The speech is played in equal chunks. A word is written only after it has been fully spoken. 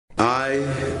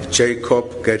I,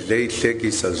 Jacob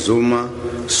Gedleyihlekisa Zuma,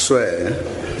 swear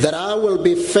that I will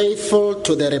be faithful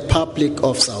to the Republic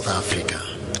of South Africa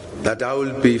that I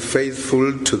will be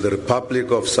faithful to the Republic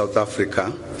of South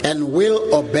Africa and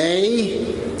will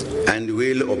obey,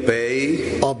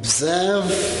 observe,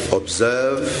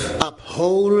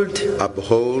 uphold,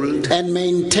 and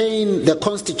maintain the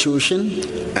Constitution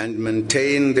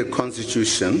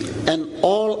and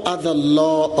all other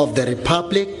law of the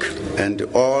Republic,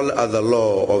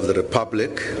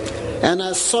 and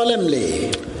I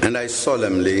solemnly and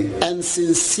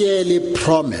sincerely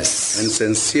promise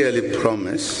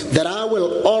that I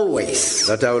will always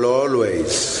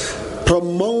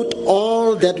promote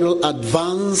all that will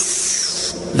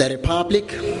advance the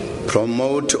Republic,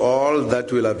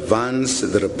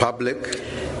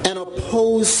 and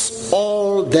oppose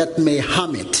all that may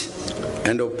harm it.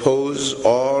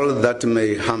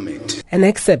 An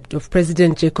excerpt of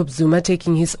President Jacob Zuma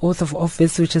taking his oath of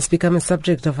office, which has become a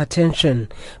subject of attention.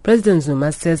 President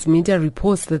Zuma says media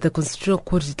reports that the Constitutional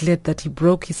Court declared that he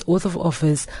broke his oath of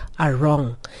office are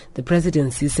wrong. The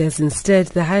presidency says instead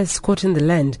the highest court in the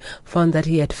land found that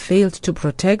he had failed to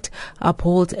protect,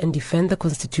 uphold and defend the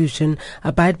Constitution,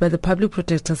 abide by the public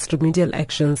protector's remedial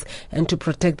actions and to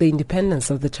protect the independence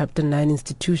of the Chapter 9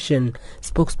 institution.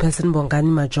 Spokesperson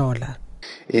Bongani Majola.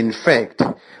 In fact,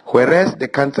 whereas the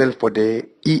counsel for the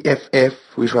EFF,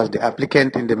 which was the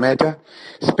applicant in the matter,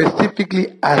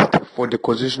 specifically asked for the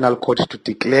Constitutional Court to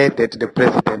declare that the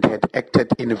President had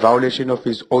acted in violation of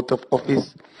his oath of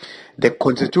office, the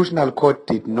Constitutional Court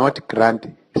did not grant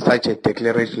such a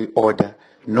declaratory order,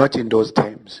 not in those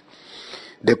terms.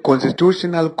 The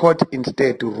Constitutional Court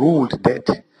instead ruled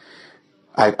that,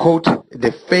 I quote,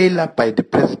 the failure by the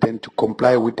President to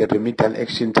comply with the remedial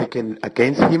action taken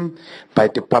against him by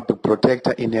the Public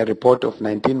Protector in a report of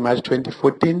 19 March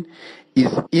 2014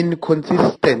 is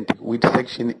inconsistent with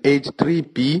Section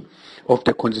 83B of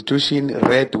the Constitution,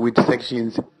 read with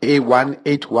Sections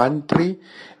A1813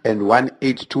 and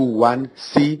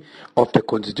 1821C of the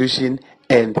Constitution,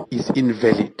 and is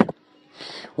invalid.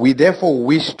 We therefore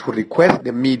wish to request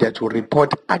the media to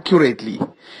report accurately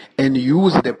and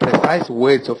use the precise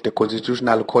words of the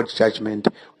Constitutional Court judgment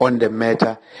on the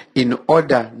matter in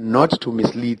order not to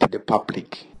mislead the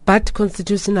public. But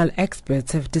constitutional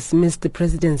experts have dismissed the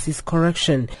presidency's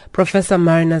correction. Professor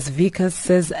Marinas Vikas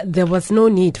says there was no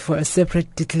need for a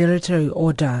separate declaratory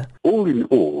order. All in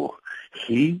all,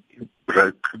 he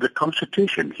broke the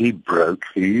Constitution. He broke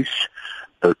his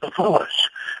oath of office.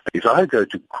 If I go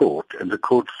to court and the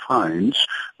court finds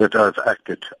that I've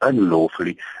acted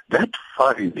unlawfully, that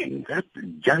finding, that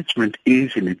judgment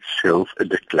is in itself a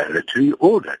declaratory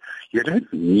order. You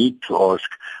don't need to ask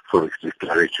for a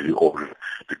declaratory order.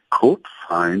 The court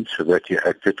finds that you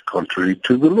acted contrary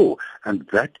to the law, and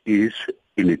that is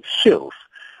in itself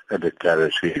a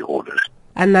declaratory order.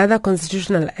 Another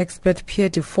constitutional expert, Pierre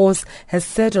de Vos, has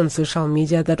said on social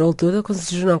media that although the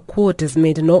Constitutional Court has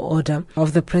made no order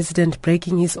of the President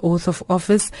breaking his oath of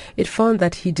office, it found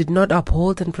that he did not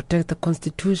uphold and protect the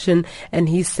Constitution, and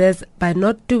he says by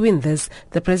not doing this,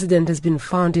 the President has been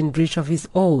found in breach of his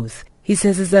oath. He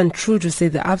says it's untrue to say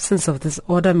the absence of this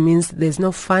order means there's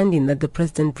no finding that the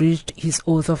President breached his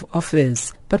oath of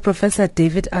office. But Professor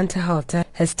David Antehalter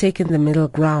has taken the middle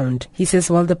ground. He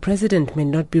says while the President may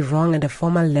not be wrong at a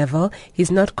formal level, he's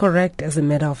not correct as a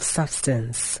matter of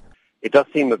substance. It does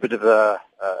seem a bit of a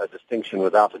distinction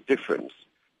without a difference,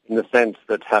 in the sense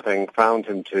that having found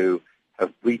him to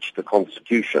have breached the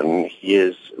Constitution, he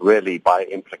is really by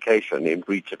implication in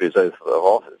breach of his oath of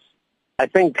office. I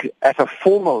think at a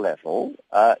formal level,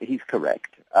 he's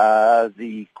correct.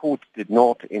 The court did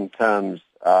not in terms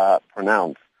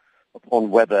pronounce upon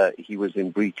whether he was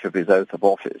in breach of his oath of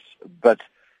office. But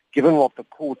given what the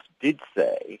court did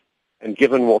say, and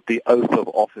given what the oath of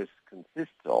office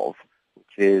consists of,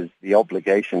 which is the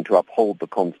obligation to uphold the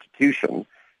Constitution,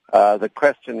 the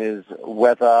question is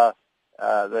whether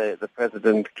the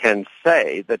President can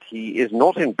say that he is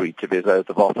not in breach of his oath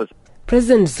of office.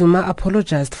 President Zuma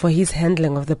apologized for his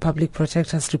handling of the Public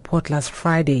Protector's report last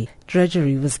Friday.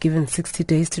 Treasury was given 60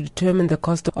 days to determine the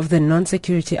cost of the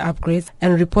non-security upgrades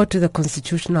and report to the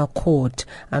Constitutional Court.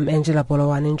 I'm Angela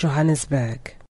Bolawan in Johannesburg.